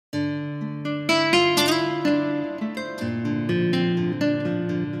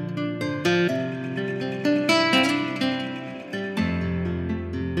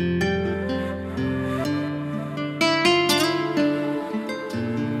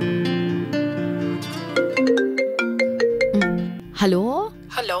Hello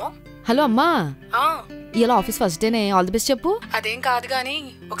hello hello అమ్మా, ఇలా office first డేనే, ఆల్ ది బెస్ట్ చెప్పు. అదేం కాదు గాని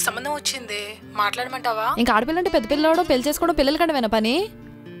ఒక సంబంధం వచ్చింది, మాట్లాడమంటావా? ఇంకా ఆడపిల్లంటే పెద్ద పిల్లవాడు, పెళ్లి చేసుకోవడం పిల్లల కంటే విన పని.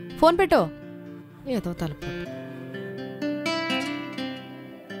 ఫోన్ పెట్టు. ఏదో తలుపు.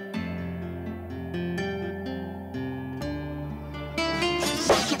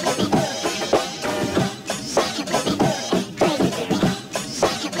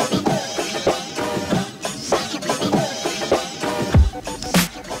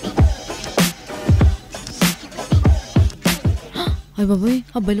 అయ్య బాబాయ్,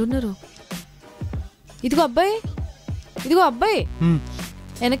 అబ్బాయిలు ఉన్నారు. ఇదిగో అబ్బాయి, ఇదిగో అబ్బాయి,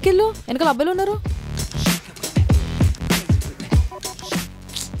 వెనక్కిళ్ళు, వెనకాల అబ్బాయిలు ఉన్నారు.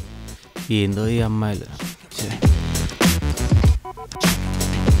 ఏందో ఈ అమ్మాయిలు.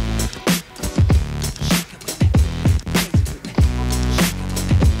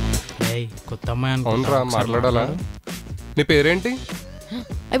 కొత్త అమ్మాయి అనుకుంటా. మాట్లాడాలా? నీ పేరేంటి?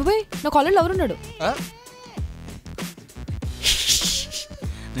 అయ్య బాబాయ్, నా కాలేజ్లో ఎవరున్నాడు?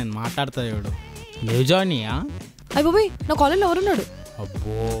 నేను మాట్లాడతా చూడు. న్యూ జాయినియా? అయ్య బాబాయ్, నా కాలేజ్లో ఎవరున్నాడు?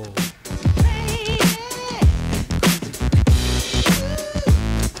 అబ్బో,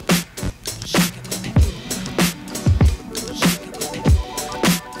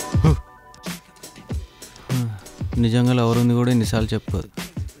 నిజంగా ఎవరుంది కూడా ఎన్నిసార్లు చెప్పదు.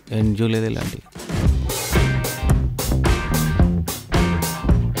 ఎంజూ లేదు ఇలాంటివి.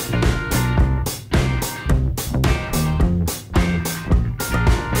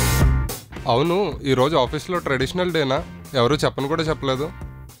 అవును, ఈరోజు ఆఫీస్లో ట్రెడిషనల్ డేనా? ఎవరు చెప్పను కూడా చెప్పలేదు.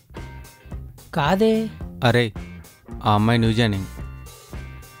 కాదే. అరే, ఆ అమ్మాయి న్యూ జాయినింగ్.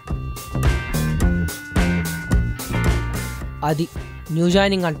 అది న్యూ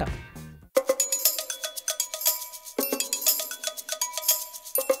జాయినింగ్ అంట.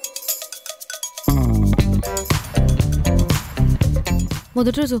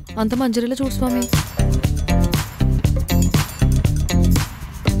 మొదటి రోజు అంత మంజరిలో చూడు స్వామి.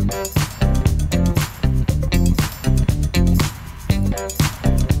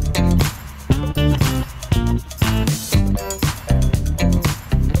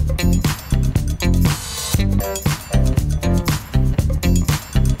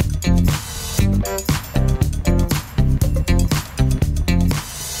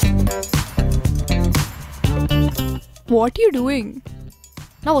 What you doing?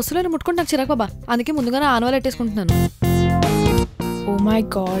 నా వస్తువులను ముట్టుకుంటే నాకు చిరాకు బాబా, అందుకే ముందుగానే ఆనవాళ్ళు పెట్టేసుకుంటున్నాను. Oh my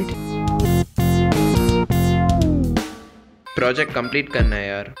God, project complete करना है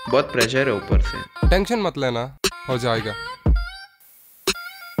यार, बहुत प्रेशर है ऊपर से। टेंशन मत लेना, हो जाएगा।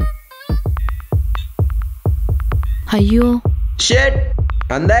 అయ్యో शिट,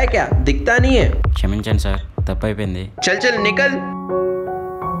 अंधा है क्या? दिखता नहीं है? క్షమించండి సార్, తప్పైపోయింది. चल चल निकल।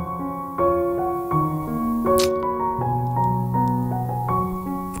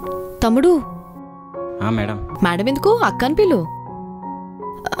 తమ్ముడు. మేడం. మేడం ఎందుకు, అక్క అని పిలు.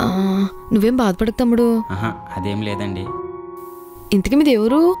 నువ్వేం బాధపడకు తమ్ముడు. అదేం లేదండి. ఇంతకీ మీది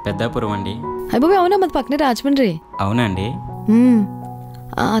ఎవరు? పెద్దాపురం అండి. అయ్యబాబు, అవునా? మాది పక్కనే రాజమండ్రి. అవునండి.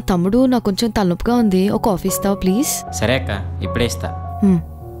 తమ్ముడు, నాకు కొంచెం తలనొప్పిగా ఉంది, ఒక కాఫీ ఇస్తావా ప్లీజ్? సరే అక్క, ఇప్పుడే ఇస్తా.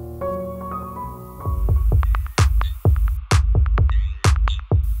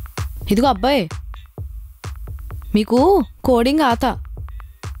 ఇదిగో అబ్బాయి, మీకు కోడింగ్ ఆత,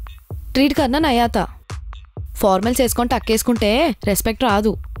 ట్రీట్ కన్నా నయాత. ఫార్మల్స్ వేసుకొని టక్కేసుకుంటే రెస్పెక్ట్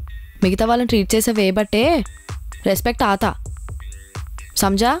రాదు. మిగతా వాళ్ళని ట్రీట్ చేసే వే బట్టే రెస్పెక్ట్ ఆత.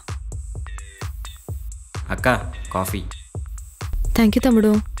 समझा? अक्का कॉफी. Thank you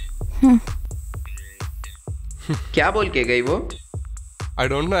तमिड़ो. क्या बोल के गई वो? I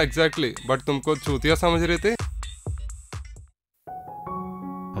don't know exactly, but तुमको चूतिया समझ रहे थे.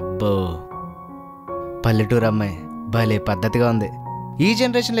 అబ్బో, పల్లెటూరు అమ్మాయి భలే పద్ధతిగా ఉంది. ఈ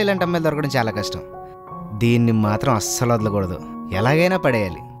జనరేషన్లో ఇలాంటి అమ్మాయిలు దొరకడం చాలా కష్టం. దీన్ని మాత్రం అస్సలు వదలకూడదు, ఎలాగైనా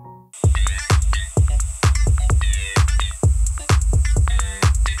పడేయాలి.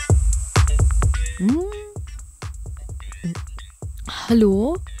 హలో,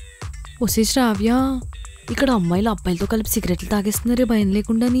 ఒసే శ్రావ్య, ఇక్కడ అమ్మాయిలు అబ్బాయిలతో కలిపి సిగరెట్లు తాగేస్తున్నారే భయం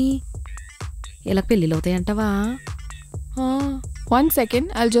లేకుండాని. ఇలా పెళ్ళిళ్ళు అవుతాయంటవా? 1 second,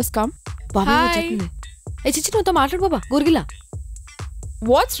 I'll just come. బాబా వచ్చింది. ఏ చిచ్చి, నువ్వుతో మాట్లాడు బాబా. గురిగిలా,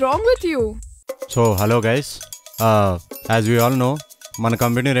 what's wrong with you? So hello guys, as we all know, మన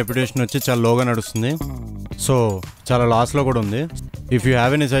కంపెనీ రెప్యుటేషన్ వచ్చి చాలా లోగా నడుస్తుంది. సో చాలా లాస్లో కూడా ఉంది. If you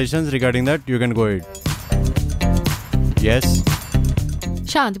have any suggestions regarding that you can go it. Yes,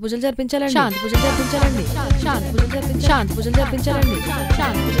 శాంతి పూజలు జరిపించాలండి, శాంతి పూజలు జరిపించాలండి, శాంతి పూజలు జరిపించాలండి, శాంతి పూజలు జరిపించాలండి,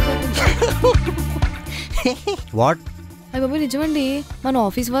 శాంతి పూజలు. వాట్? అయ్య బాబు, నిజమండి, మన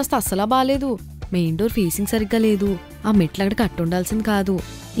ఆఫీస్ వ్యవస్థ అస్సలా బాగాలేదు. మెయిన్ డోర్ ఫేసింగ్ సరిగ్గా లేదు, ఆ మెట్లు అక్కడ కట్టు ఉండాల్సింది కాదు.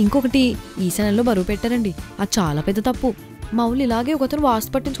 ఇంకొకటి ఈశాన్యంలో బరువు పెట్టారండి, అది చాలా పెద్ద తప్పు. మా ఊళ్ళు ఇలాగే ఒకతను వాస్తు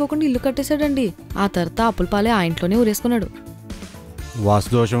పట్టించుకోకుండా ఇల్లు కట్టేశాడండి. ఆ తర్వాత అప్పుల పాలే ఆ ఇంట్లోనే ఊరేసుకున్నాడు.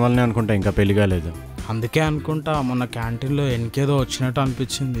 వాస్తు దోషం వల్లనే అనుకుంటా ఇంకా పెళ్లి కాలేదు. అందుకే అనుకుంటా మొన్న క్యాంటీన్లో ఎనికేదో వచ్చినట్టు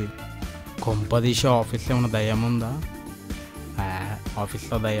అనిపించింది. కొంపదీసి ఆఫీస్లో ఏమైనా దయ్యం ఉందా?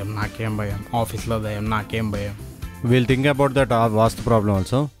 ఆఫీస్లో దయ్యం నాకేం భయం, ఆఫీస్లో దయ్యం నాకేం భయం. Will think about that vastu problem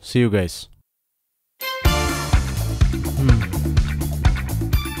also. See you guys.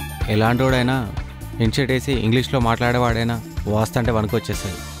 ఎలాంటి వాడైనా ఇన్షర్ట్ వేసి ఇంగ్లీష్లో మాట్లాడేవాడైనా వాస్తు అంటే వరకు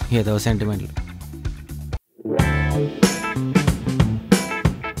వచ్చేస్తుంది. ఏదో సెంటిమెంట్లు.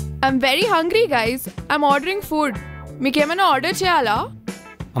 I'm very hungry guys. I'm ordering food. మీకేమైనా ఆర్డర్ చేయాలా?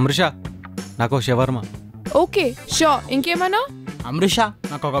 అమృష నాకు షవర్మ. Okay sure. ఇంకేమైనా? అమృష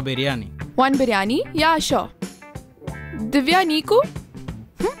నాకు ఒక బిర్యానీ. 1 బిర్యానీ. Yeah sure. దివ్య నీకు?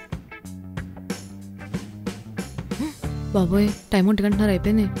 బాబోయ్ టైం 1 గంటన్నర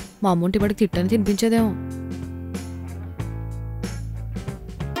అయిపోయింది. మా అమ్మ ఇప్పటికి తిట్టని తినిపించేదేమో.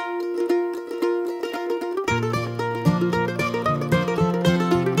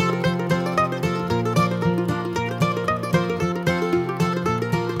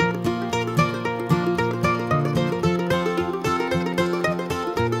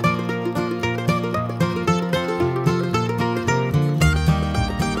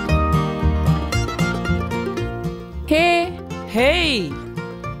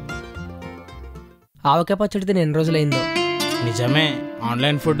 ఆవకాయ పచ్చడి తిని ఎన్ని రోజులైందో. నిజమే,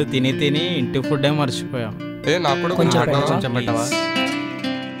 ఆన్లైన్ ఫుడ్ తిని తిని ఇంటి ఫుడ్ మర్చిపోయాం. నాకు కూడా కొంచెం పెట్టవా?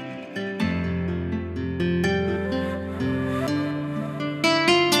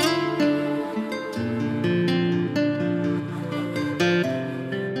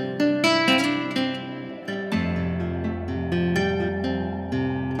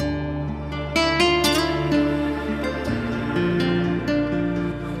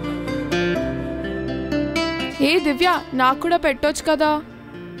 ఏ దివ్య నాకు కూడా పెట్టొచ్చు కదా.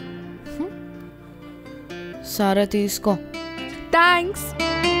 సరే తీసుకో. థ్యాంక్స్.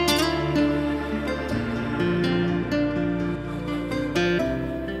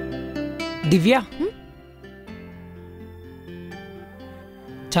 దివ్య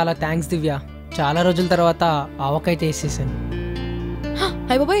చాలా థ్యాంక్స్ దివ్య. చాలా రోజుల తర్వాత ఆవకాయ టేస్ట్ చేశాను.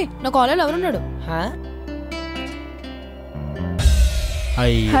 అయ్య బాబాయ్ నా కాలేజ్ ఎవరున్నాడు?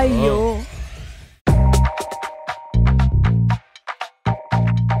 అయ్యో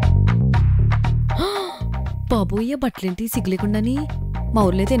బాబోయ్య బట్టలేంటి సిగ్గులేకుండాని. మా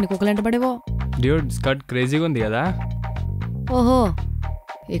ఊర్లో అయితే ఎన్ని కుక్కలంట పడేవో. డ్యూడ్ స్కర్ట్ క్రేజీగా ఉంది కదా. ఓహో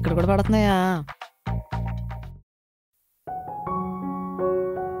ఇక్కడ కూడా పడుతున్నాయా?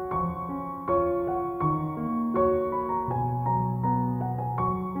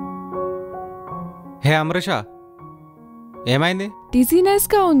 హే అమృష ఏమైంది? డిజీనెస్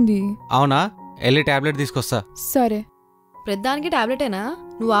గా ఉంది. అవునా, వెళ్ళి టాబ్లెట్ తీసుకొస్తా. సరే. ప్రతిదానికి టాబ్లెటేనా?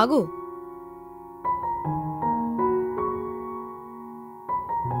 నువ్వు ఆగు.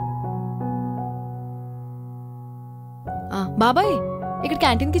 బాబాయ్ ఇక్కడ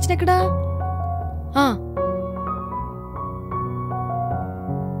క్యాంటీన్ కిచెన్ ఎక్కడా?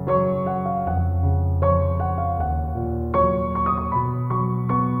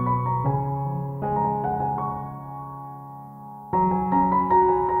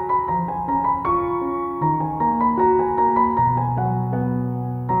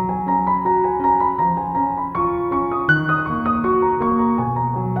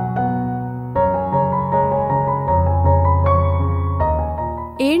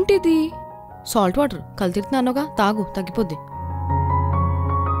 ఏంటిది? సాల్ట్ వాటర్ కలితిరుతున్నానుగా, తాగు తగ్గిపోద్ది.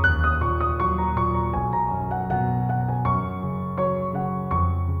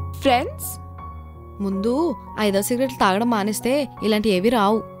 ఫ్రెండ్స్ ముందు 5 సిగరెట్లు తాగడం మానేస్తే ఇలాంటి ఏవి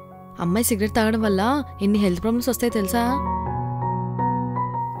రావు. అమ్మాయి సిగరెట్ తాగడం వల్ల ఎన్ని హెల్త్ ప్రాబ్లమ్స్ వస్తాయి తెలుసా?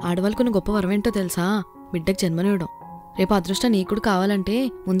 ఆడవాళ్ళకున్న గొప్ప వరం ఏంటో తెలుసా? బిడ్డకు జన్మనివ్వడం. రేపు అదృష్టం నీకు కూడా కావాలంటే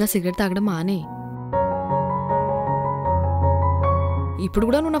ముందా సిగరెట్ తాగడం మానే. ఇప్పుడు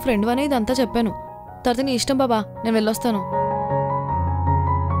కూడా నువ్వు నా ఫ్రెండ్ అనే ఇదంతా చెప్పాను. తర్వాత నీ ఇష్టం బాబా, నేను వెళ్ళొస్తాను.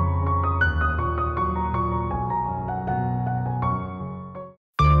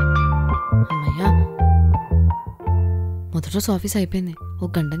 అమ్మయ్యా మొదటి రోజు ఆఫీస్ అయిపోయింది.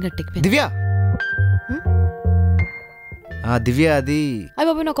 ఒక గంట గట్టికి దివ్య దివ్య అది అయ్య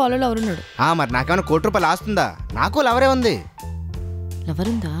బాబు నా కాలేజ్లో ఎవరున్నాడు? మరి నాకేమైనా ₹1 ఆస్తుందా? నాకు లవరే ఉంది.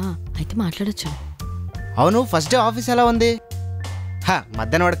 లవరుందా? అయితే మాట్లాడొచ్చు. అవును ఫస్ట్ డే ఆఫీస్ ఎలా ఉంది?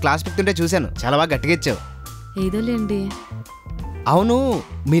 మధ్యాహ్నం వాడు క్లాస్ పెడుతుంటే చూశాను, చాలా బాగా గట్టిగా ఇచ్చావు. ఏదోలేండి. అవును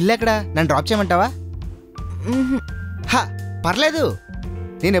మీ ఇల్లు ఎక్కడ? నన్ను డ్రాప్ చేయమంటావా? పర్లేదు,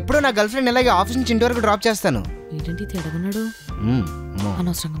 నేను ఎప్పుడూ నా గర్ల్ ఫ్రెండ్ ఇలాగే ఆఫీస్ నుంచి ఇంటి వరకు డ్రాప్ చేస్తాను. ఏంటంటే తేడాకున్నాడు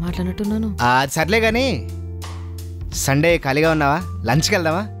అనవసరంగా మాట్లాడినట్టున్నాను. అది సర్లే కానీ సండే ఖాళీగా ఉన్నావా? లంచ్కి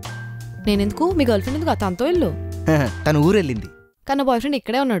వెళ్దామా? నేనెందుకు? మీ గర్ల్ ఫ్రెండ్ ఎందుకు? తనతో వెళ్ళు. తను ఊరు వెళ్ళింది. కానీ బాయ్ ఫ్రెండ్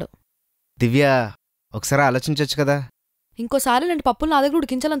ఇక్కడే ఉన్నాడు. దివ్య ఒకసారి ఆలోచించవచ్చు కదా. ఇంకోసారి ఇలాంటి పప్పులు నా దగ్గర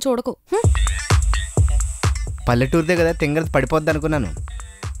ఉడికించాలని చూడకు. పల్లెటూరుదే కదా, తింగరది పడిపోద్ది అనుకున్నాను.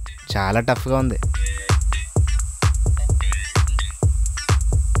 చాలా టఫ్గా ఉంది.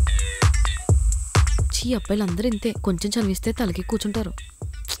 చీ, అబ్బాయిలు అందరూ ఇంతే, కొంచెం చదివిస్తే తలకి కూర్చుంటారు.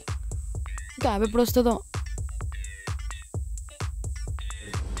 క్యాబ్ ఎప్పుడు వస్తుందో.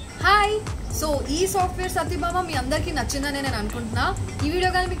 హాయ్, సో ఈ సాఫ్ట్వేర్ సత్యభామ మీ అందరికీ నచ్చిందని నేను అనుకుంటున్నా. ఈ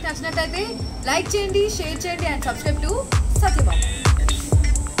వీడియో కానీ మీకు నచ్చినట్టయితే లైక్ చేయండి, షేర్ చేయండి అండ్ సబ్స్క్రైబ్ టు సత్యభామ.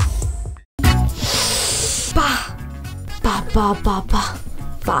 పాపా పాపా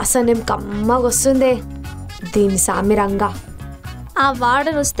వాసన కమ్మగా వస్తుంది. దీని సామిరంగా ఆ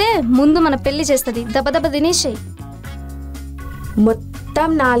వాడని వస్తే ముందు మన పెళ్లి చేస్తుంది. దెబ్బ తినేసాయి. మొత్తం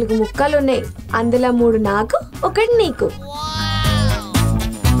 4 ముక్కలు ఉన్నాయి. అందులో 3 నాకు, 1 నీకు.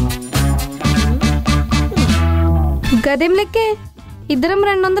 గదేం లెక్కే, ఇద్దరం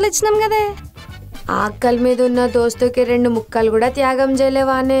 200 ఇచ్చినాం కదే. ఆకలి మీద ఉన్న దోస్తుకి 2 ముక్కలు కూడా త్యాగం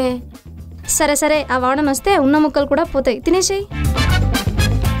చేయలేవానే. సరే సరే, ఆ వాడని వస్తే ఉన్న ముక్కలు కూడా పోతాయి. తినేసాయి.